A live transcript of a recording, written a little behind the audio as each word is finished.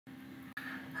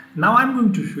Now I'm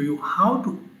going to show you how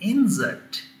to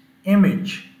insert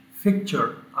image,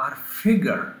 picture or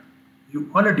figure. You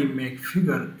already make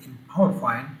figure in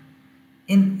PowerPoint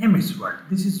in MS Word.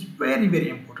 This is very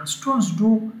important. Students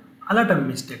do a lot of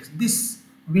mistakes. This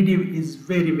video is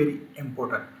very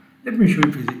important. Let me show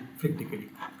you practically.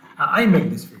 I make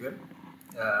this figure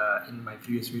in my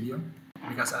previous video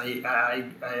because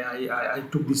I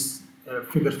took this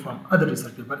figures from other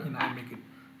research paper and I make it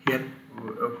here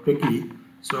quickly.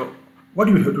 So what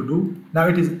you have to do now,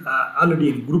 it is already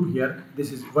in group here.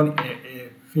 This is one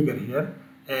figure here,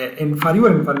 and for your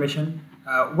information,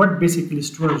 what basically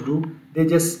students do, they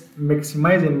just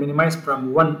maximize and minimize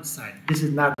from one side. This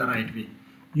is not the right way.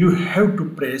 You have to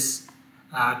press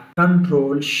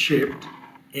Control Shift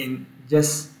and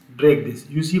just drag this.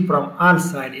 You see from all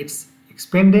side it's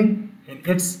expanding and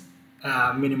it's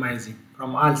minimizing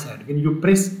from all side. When you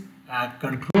press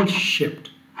Control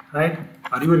Shift, right,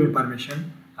 for your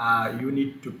information, you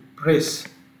need to press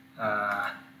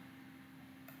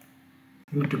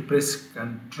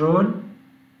Control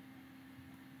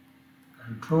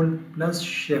plus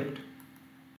Shift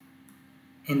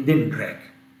and then drag,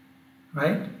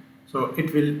 right? So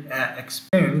it will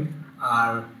expand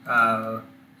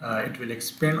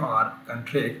or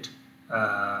contract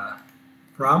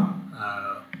from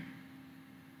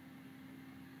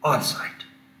all side,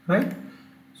 right?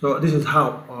 So this is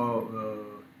how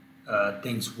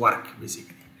things work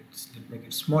basically. Let's make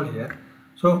it small here.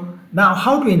 So now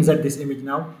how to insert this image?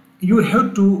 Now you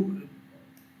have to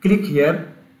click here.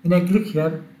 When I click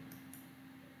here,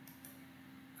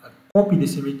 copy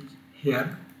this image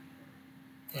here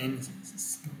and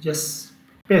just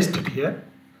paste it here.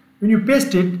 When you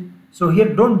paste it, so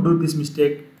here don't do this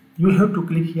mistake. You have to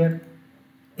click here,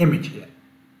 image here.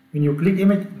 When you click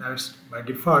image, now it's by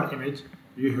default image.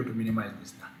 You have to minimize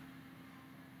this now.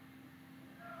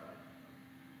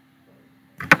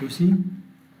 You see,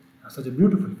 such a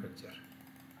beautiful picture.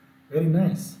 Very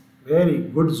nice. Very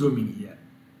good zooming here.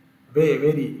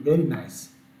 Very nice.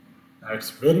 Now it's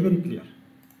very clear.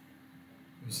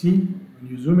 You see, when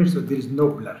you zoom it, so there is no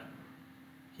blur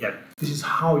here. This is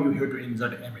how you have to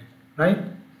insert an image, right?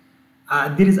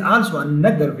 There is also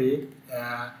another way.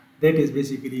 That is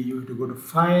basically you have to go to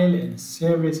File and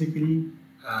Save basically,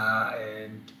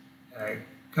 and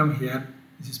come here.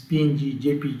 This is PNG,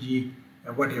 JPG,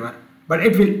 whatever. But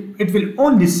it will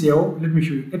only save. Let me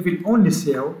show you. It will only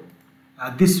save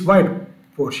this white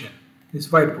portion.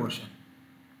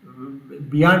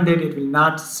 Beyond that, it will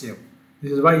not save.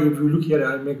 This is why if you look here,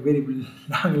 I make very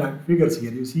long figures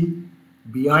here. You see,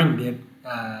 beyond that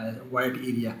white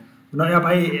area. Now,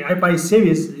 if I save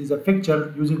is a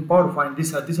picture using PowerPoint,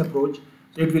 this approach,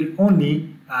 so it will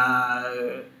only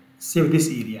save this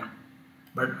area.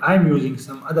 But I'm using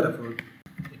some other approach.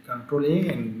 Control A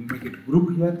and make it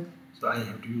group here. So I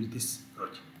have to use this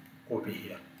approach. Copy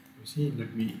here. You see,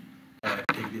 let me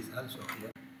take this also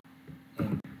here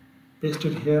and paste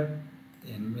it here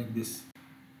and make this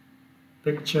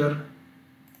picture.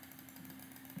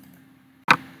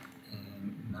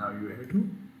 And now you have to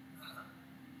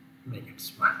make it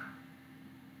small.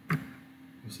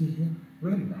 You see here,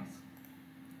 very nice.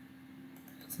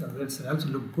 Let's also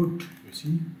look good. You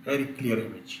see, very clear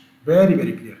image, very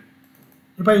clear.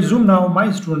 If I zoom now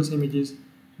my students' images,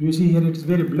 you see here it's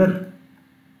very blur.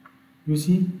 You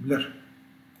see blur.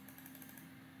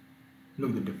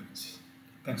 Look the difference.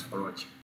 Thanks for watching.